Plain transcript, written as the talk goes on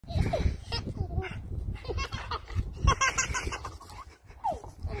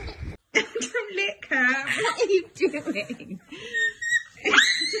Lick her. What are you doing?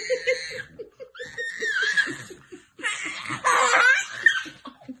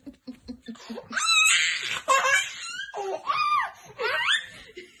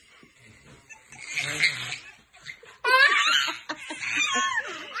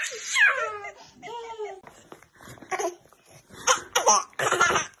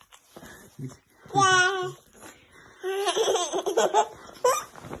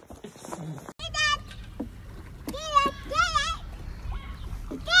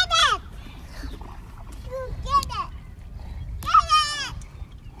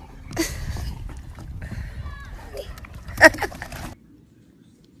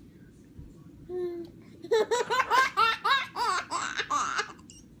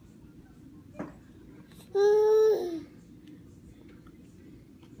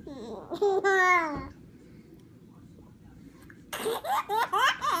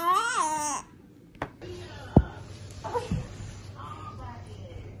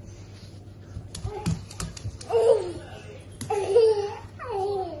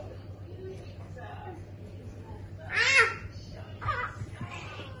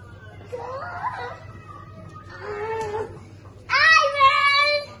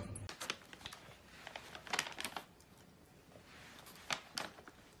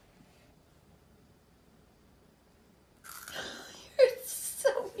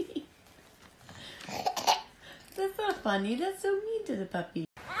 Funny, that's so mean to the puppy.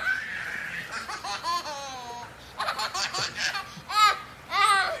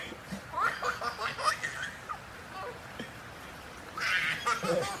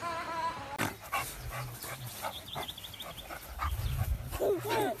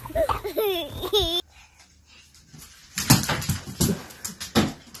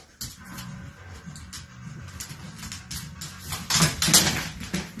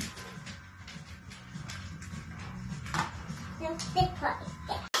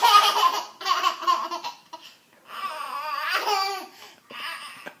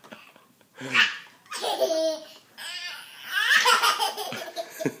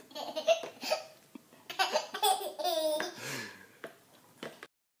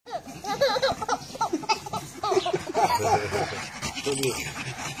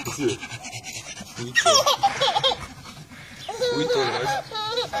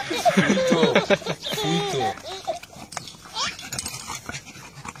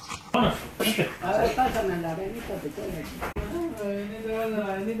 A ver, pásame la arenita pequeña.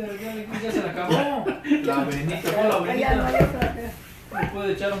 Ya se la acabó. La avenita, pon la avenita. Me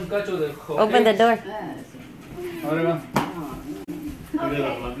puede echar un cacho de joder. Open the door. Ahora va.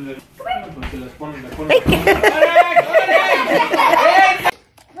 Pues se las ponen, la ponen.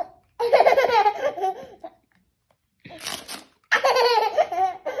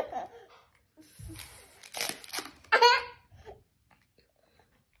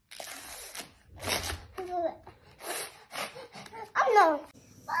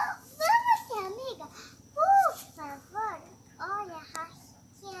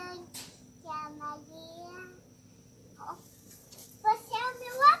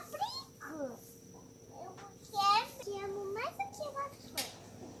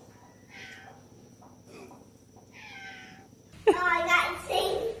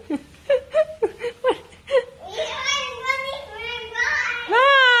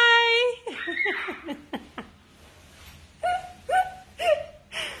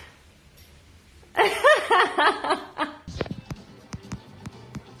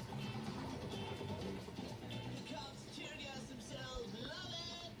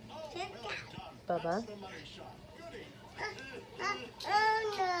 Bubba.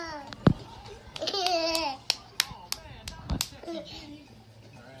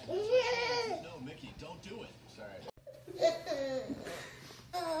 No, Mickey, don't do it. Sorry.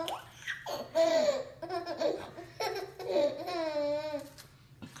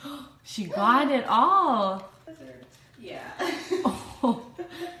 She got it all. Yeah. Oh,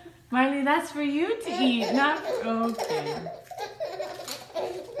 Marley, that's for you to eat, not for... Okay.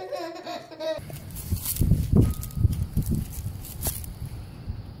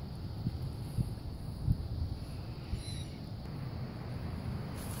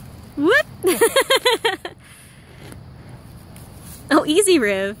 Whoop! Oh, easy,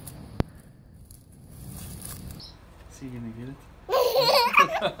 Riv. Is he gonna get it?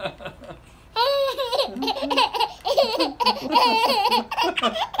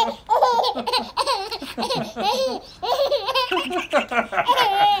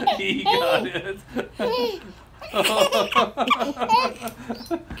 He got it.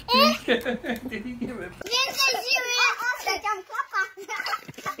 Did he give it?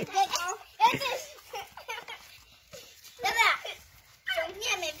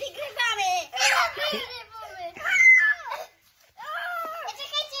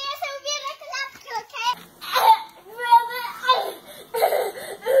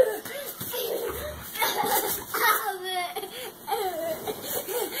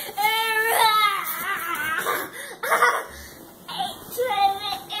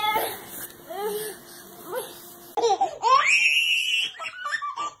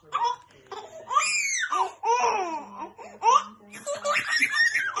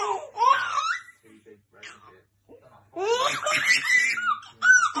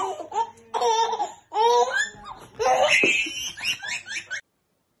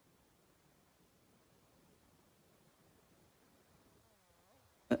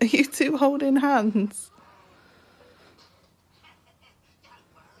 Are you two holding hands?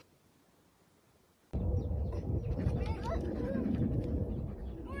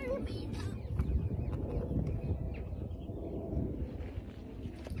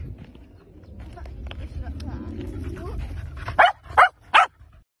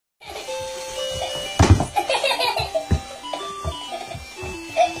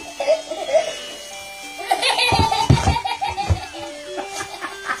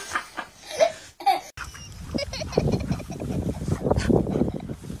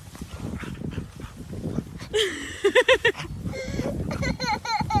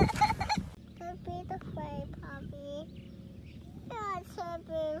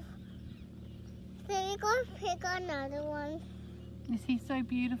 Pick another one. Is he so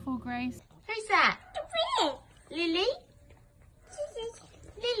beautiful, Grace? Who's that? Lily?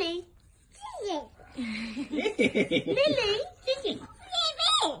 Lily? Lily? Lily?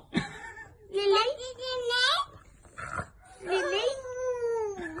 Lily?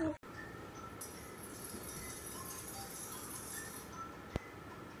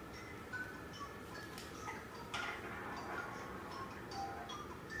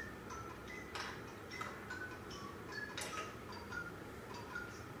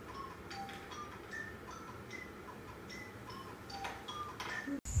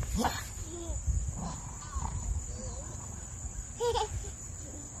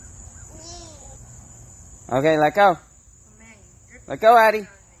 Okay, let go. Let go, Addie.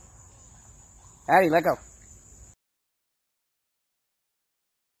 Addie, let go. I'll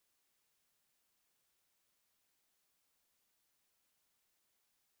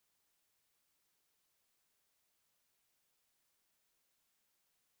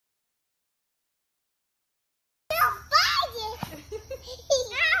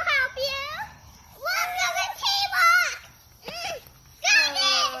help you. Look at the table. Got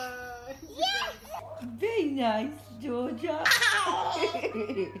it. Yes. Very nice, Georgia.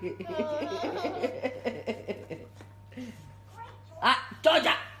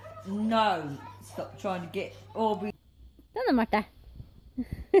 Georgia! No, stop trying to get Aubrey. Sånn da, Marte.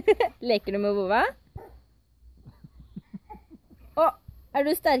 Leker du med Vova? Å, er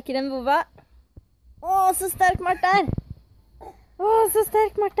du sterkere enn Vova? Å, så sterk Marte er. Å, så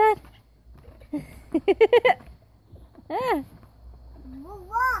sterk Marte er.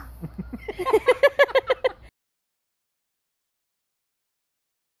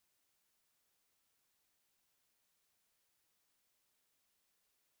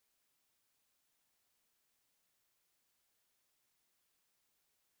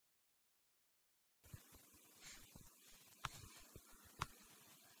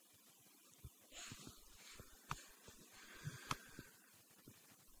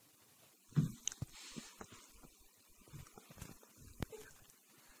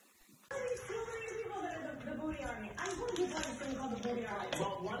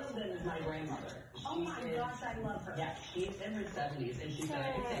 Well, one of them is my grandmother. Gosh, I love her. Yeah, she's in her 70s, and she's an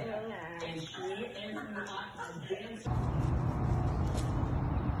entertainer. And she is not a dancer.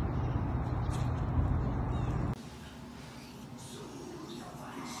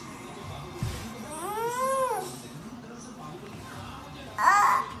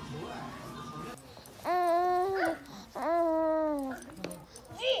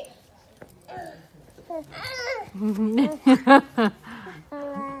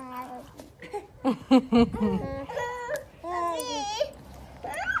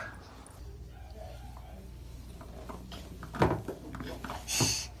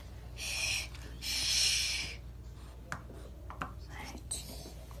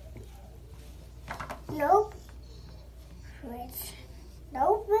 Nope.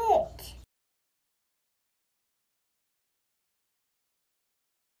 Nope.